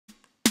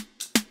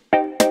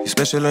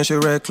special and she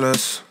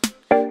reckless.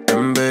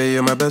 Babe,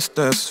 you're my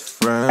bestest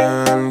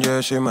friend. Yeah,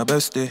 she my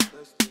bestie.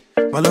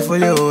 My love for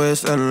you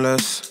is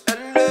endless.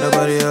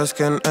 Nobody else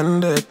can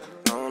end it.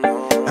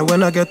 And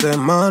when I get the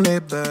money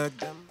back.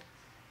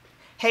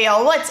 Hey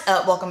y'all, what's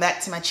up? Welcome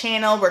back to my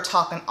channel. We're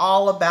talking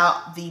all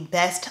about the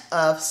best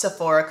of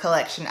Sephora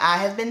Collection. I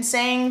have been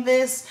saying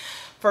this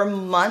for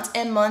months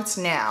and months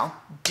now.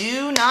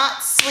 Do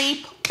not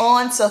sleep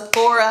on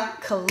Sephora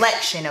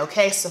Collection,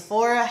 okay?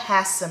 Sephora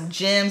has some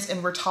gems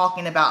and we're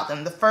talking about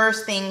them. The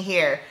first thing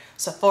here,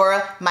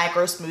 Sephora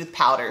Micro Smooth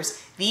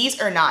Powders.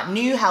 These are not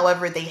new,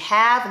 however, they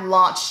have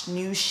launched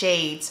new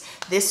shades.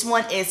 This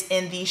one is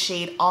in the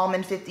shade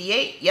Almond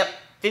 58. Yep,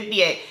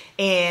 58.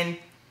 And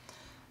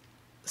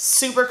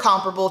super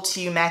comparable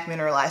to MAC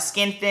Mineralized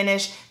Skin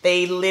Finish.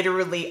 They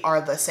literally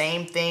are the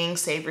same thing.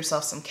 Save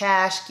yourself some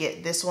cash,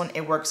 get this one,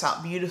 it works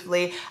out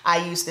beautifully.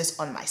 I use this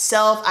on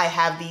myself. I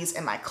have these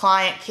in my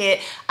client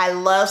kit. I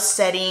love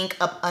setting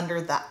up under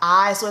the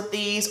eyes with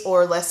these,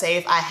 or let's say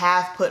if I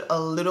have put a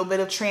little bit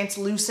of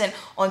translucent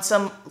on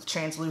a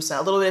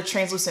little bit of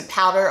translucent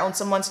powder on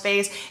someone's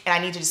face and I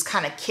need to just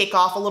kind of kick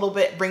off a little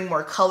bit, bring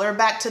more color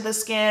back to the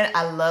skin.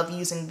 I love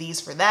using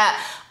these for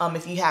that.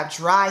 If you have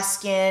dry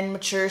skin,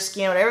 mature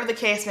skin, whatever the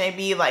case may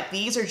be, like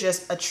these are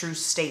just a true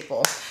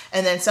staple.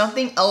 And then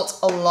something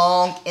else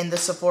along in the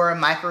Sephora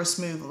Micro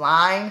Smooth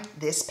line,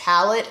 this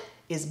palette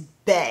is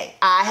bae.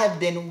 I have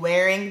been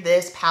wearing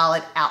this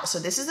palette out. So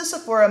this is the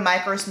Sephora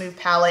Micro Smooth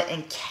palette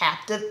in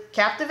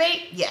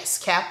Captivate? Yes,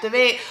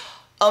 Captivate.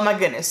 Oh my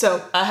goodness.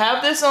 So I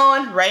have this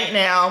on right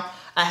now.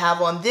 I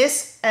have on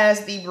this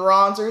as the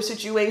bronzer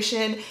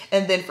situation,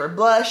 and then for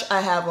blush,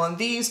 I have on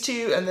these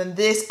two, and then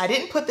this, I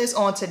didn't put this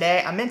on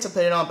today. I meant to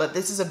put it on, but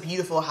this is a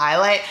beautiful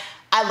highlight.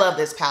 I love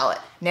this palette.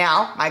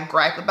 Now, my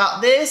gripe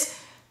about this,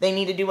 they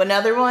need to do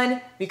another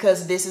one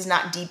because this is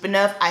not deep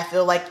enough. I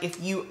feel like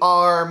if you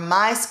are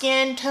my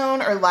skin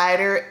tone or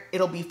lighter,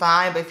 it'll be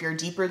fine, but if you're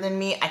deeper than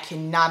me, I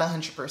cannot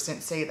 100%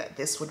 say that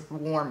this would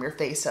warm your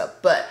face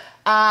up, but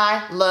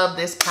I love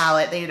this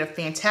palette. They did a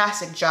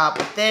fantastic job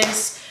with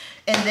this.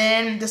 And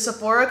then the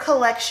Sephora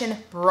Collection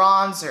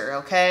bronzer,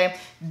 okay?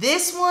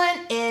 This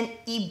one in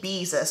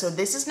Ibiza. So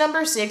this is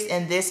number 6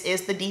 and this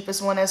is the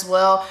deepest one as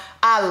well.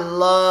 I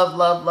love,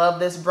 love, love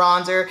this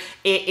bronzer.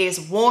 It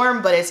is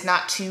warm, but it's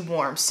not too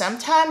warm.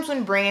 Sometimes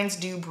when brands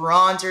do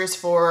bronzers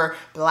for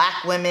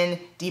black women,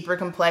 deeper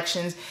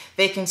complexions,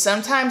 they can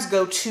sometimes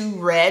go too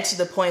red to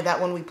the point that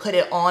when we put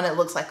it on, it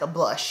looks like a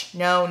blush.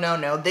 No, no,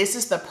 no. This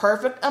is the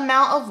perfect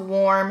amount of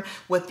warm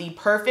with the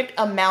perfect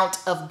amount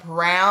of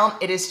brown.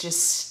 It is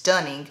just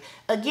stunning.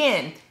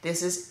 Again,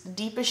 this is the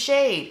deepest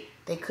shade.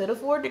 They could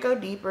afford to go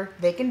deeper.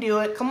 They can do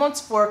it. Come on,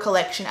 Sephora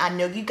Collection. I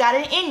know you got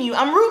it in you.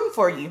 I'm rooting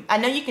for you. I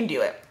know you can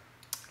do it.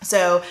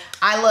 So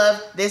I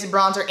love this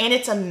bronzer, and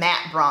it's a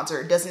matte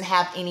bronzer. It doesn't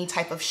have any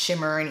type of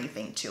shimmer or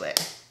anything to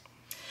it.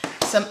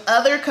 Some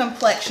other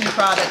complexion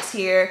products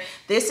here.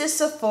 This is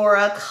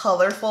Sephora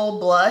Colorful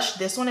Blush.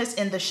 This one is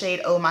in the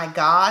shade Oh My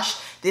Gosh.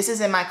 This is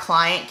in my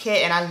client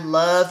kit and I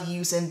love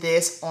using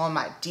this on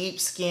my deep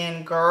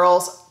skin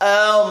girls.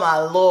 Oh my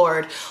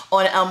Lord.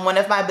 On one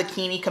of my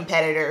bikini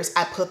competitors,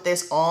 I put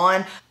this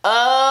on.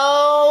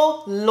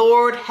 Oh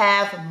Lord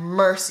have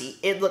mercy.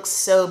 It looks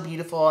so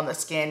beautiful on the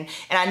skin.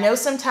 And I know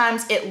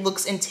sometimes it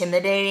looks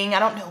intimidating. I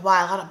don't know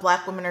why a lot of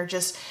black women are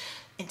just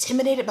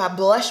intimidated by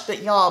blush,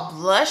 but y'all,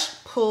 blush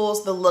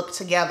pulls the look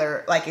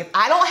together. Like if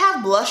I don't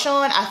have blush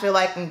on, I feel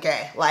like I'm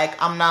gay. Like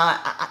I'm not,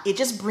 it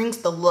just brings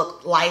the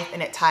look life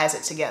and it ties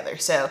it together.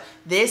 So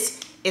this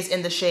is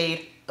in the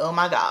shade Oh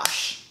My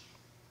Gosh.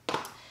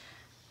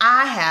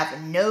 I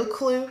have no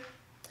clue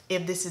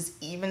if this is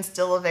even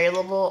still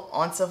available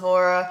on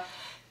Sephora.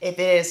 If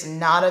it is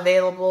not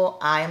available,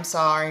 I am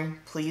sorry.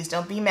 Please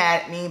don't be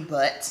mad at me,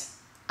 but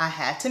I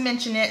had to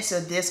mention it. So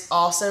this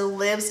also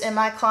lives in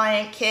my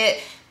client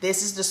kit.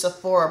 This is the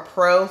Sephora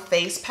Pro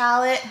Face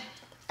Palette.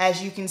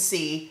 As you can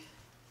see,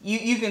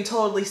 you can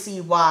totally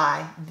see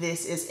why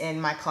this is in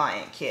my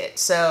client kit.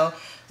 So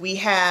we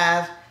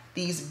have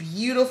these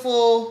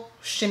beautiful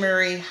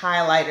shimmery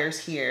highlighters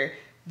here.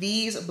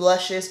 These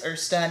blushes are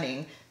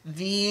stunning.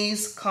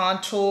 These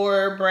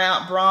contour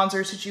brown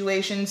bronzer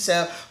situations.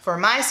 So for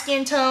my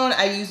skin tone,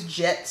 I use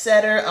Jet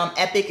Setter.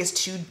 Epic is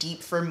too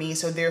deep for me,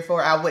 so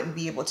therefore I wouldn't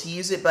be able to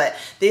use it, but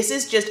this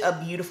is just a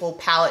beautiful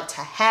palette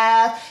to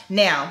have.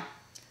 Now,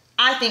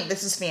 I think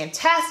this is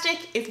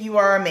fantastic if you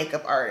are a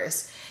makeup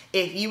artist.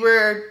 If you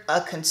were a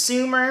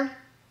consumer,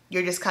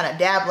 you're just kind of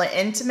dabbling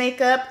into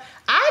makeup,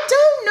 I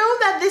don't know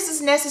that this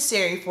is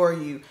necessary for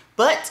you.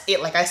 But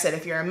like I said,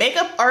 if you're a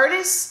makeup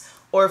artist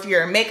or if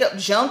you're a makeup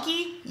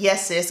junkie,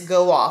 yes sis,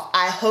 go off.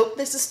 I hope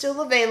this is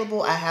still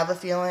available. I have a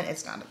feeling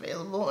it's not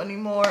available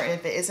anymore. And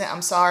if it isn't,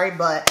 I'm sorry,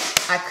 but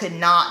I could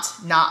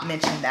not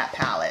mention that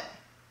palette.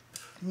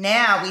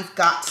 Now we've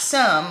got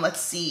some,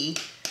 let's see,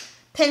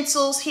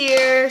 pencils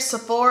here.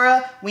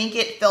 Sephora Wink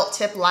It Felt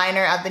Tip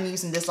Liner. I've been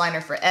using this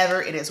liner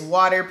forever. It is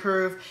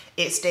waterproof.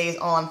 It stays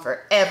on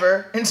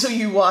forever until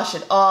you wash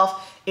it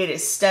off. It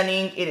is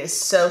stunning. It is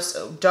so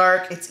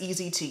dark. It's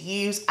easy to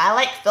use. I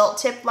like felt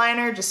tip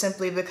liner just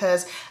simply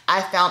because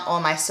I found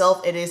on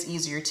myself it is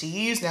easier to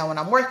use. Now when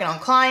I'm working on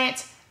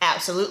clients,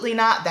 absolutely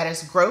not. That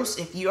is gross.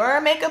 If you are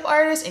a makeup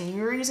artist and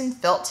you're using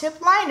felt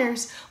tip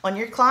liners on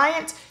your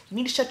clients, you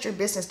need to shut your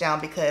business down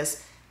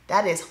because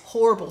that is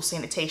horrible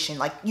sanitation.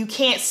 Like, you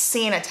can't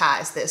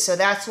sanitize this. So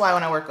that's why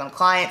when I work on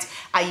clients,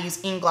 I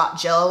use Inglot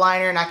gel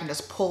liner and I can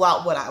just pull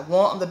out what I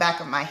want on the back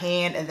of my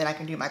hand and then I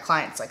can do my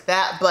clients like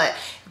that. But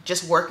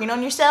just working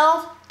on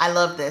yourself, I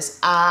love this.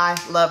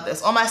 I love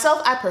this. On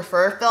myself, I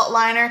prefer felt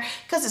liner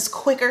because it's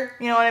quicker.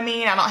 You know what I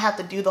mean? I don't have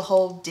to do the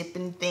whole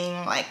dipping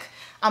thing. Like,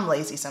 I'm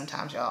lazy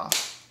sometimes, y'all.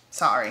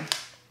 Sorry.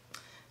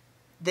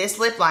 This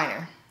lip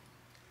liner,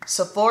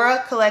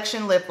 Sephora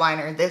Collection lip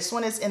liner. This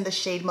one is in the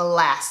shade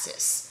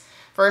Molasses.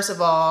 First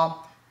of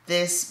all,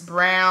 this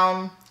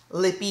brown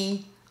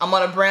lippy, I'm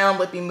on a brown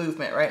lippy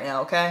movement right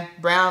now, okay?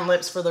 Brown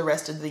lips for the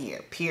rest of the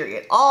year,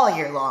 period. All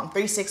year long,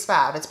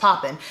 365, it's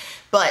popping.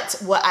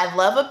 But what I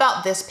love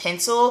about this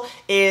pencil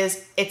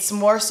is it's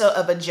more so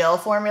of a gel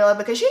formula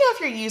because, you know,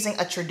 if you're using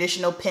a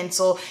traditional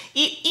pencil,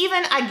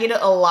 even I get it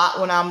a lot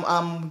when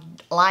I'm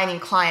lining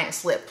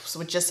clients' lips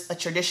with just a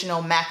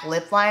traditional MAC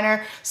lip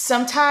liner.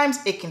 Sometimes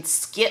it can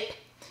skip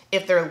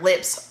if their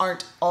lips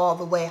aren't all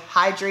the way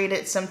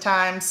hydrated.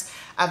 Sometimes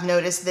I've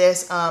noticed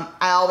this. I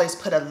always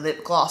put a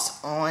lip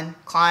gloss on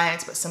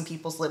clients, but some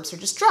people's lips are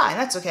just dry, and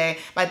that's okay.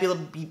 Might be a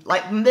little bit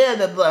like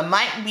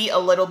might be a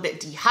little bit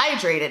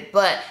dehydrated,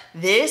 but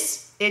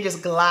this, it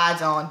just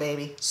glides on,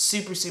 baby.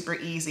 Super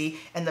easy,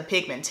 and the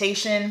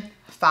pigmentation,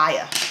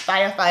 fire.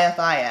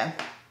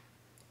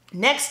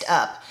 Next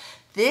up,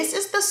 this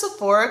is the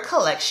Sephora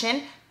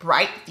Collection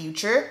Bright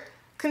Future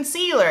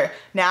Concealer.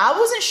 Now, I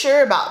wasn't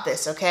sure about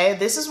this, okay?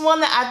 This is one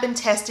that I've been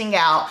testing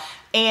out,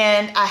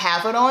 and I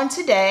have it on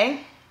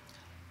today.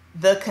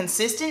 The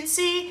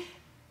consistency,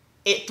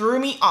 it threw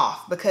me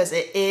off because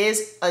it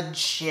is a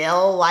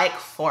gel-like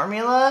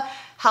formula.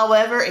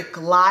 However, it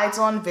glides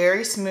on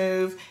very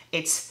smooth.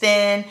 It's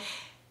thin.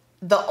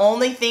 The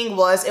only thing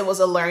was, it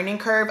was a learning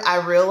curve. I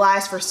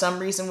realized for some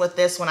reason with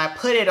this, when I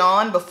put it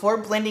on, before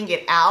blending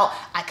it out,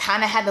 I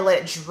kind of had to let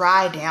it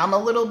dry down a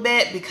little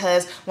bit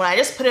because when I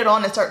just put it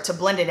on and start to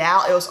blend it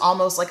out, it was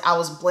almost like I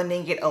was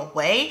blending it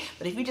away.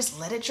 But if you just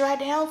let it dry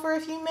down for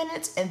a few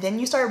minutes and then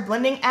you start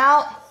blending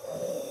out,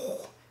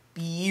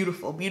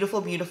 beautiful,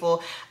 beautiful,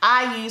 beautiful.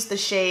 I use the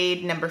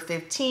shade number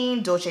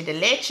 15, Dulce de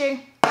Leche.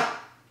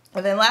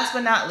 And then last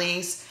but not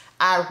least,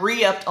 I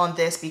re-upped on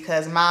this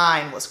because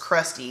mine was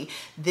crusty.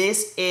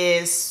 This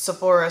is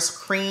Sephora's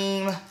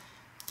Cream.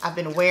 I've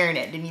been wearing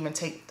it, didn't even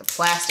take the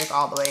plastic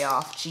all the way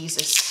off,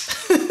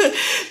 Jesus.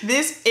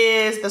 This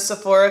is the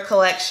Sephora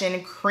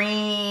Collection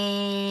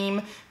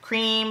Cream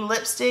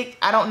lipstick.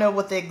 I don't know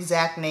what the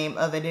exact name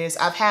of it is.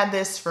 I've had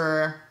this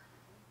for,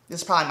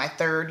 this is probably my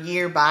 3rd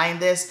year buying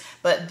this,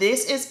 but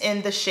this is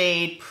in the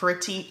shade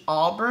Pretty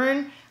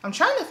Auburn. I'm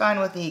trying to find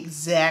what the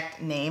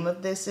exact name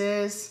of this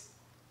is.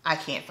 I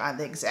can't find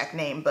the exact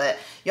name, but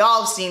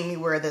y'all have seen me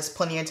wear this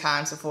plenty of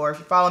times before. If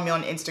you follow me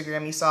on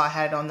Instagram, you saw I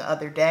had it on the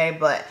other day,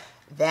 but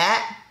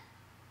that,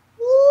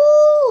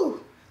 woo,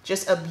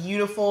 just a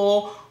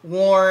beautiful,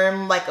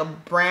 warm, like a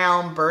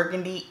brown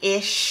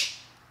burgundy-ish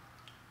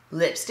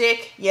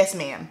lipstick. Yes,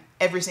 ma'am.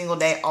 Every single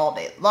day, all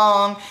day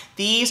long.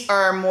 These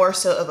are more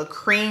so of a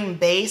cream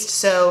based,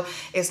 so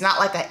it's not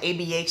like an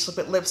ABH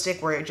liquid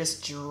lipstick where it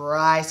just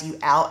dries you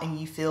out and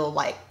you feel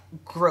like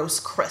gross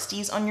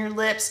crusties on your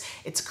lips.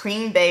 It's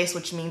cream based,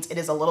 which means it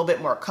is a little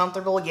bit more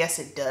comfortable. Yes,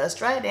 it does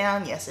dry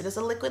down. Yes, it is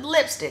a liquid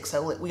lipstick.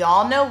 So we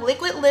all know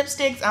liquid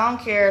lipsticks, I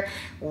don't care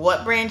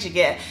what brand you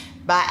get,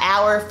 by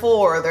hour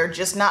 4, they're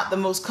just not the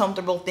most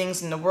comfortable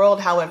things in the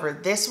world. However,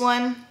 this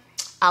one,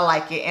 I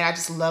like it, and I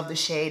just love the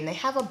shade, and they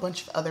have a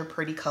bunch of other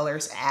pretty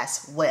colors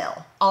as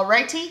well.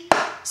 Alrighty,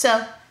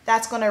 so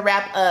that's gonna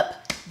wrap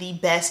up the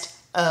best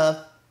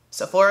of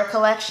Sephora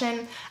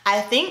Collection.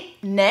 I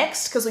think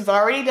next, because we've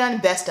already done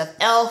best of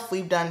e.l.f.,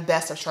 we've done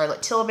best of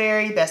Charlotte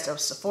Tilbury, best of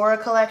Sephora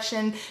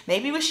Collection,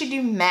 maybe we should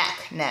do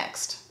MAC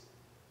next.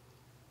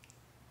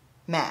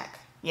 MAC.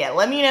 Yeah,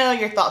 let me know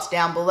your thoughts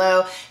down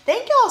below.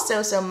 Thank y'all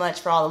so much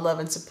for all the love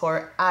and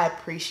support. I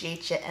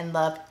appreciate you and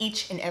love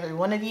each and every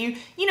one of you.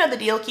 You know the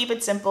deal. Keep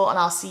it simple, and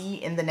I'll see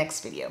you in the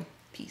next video.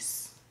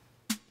 Peace.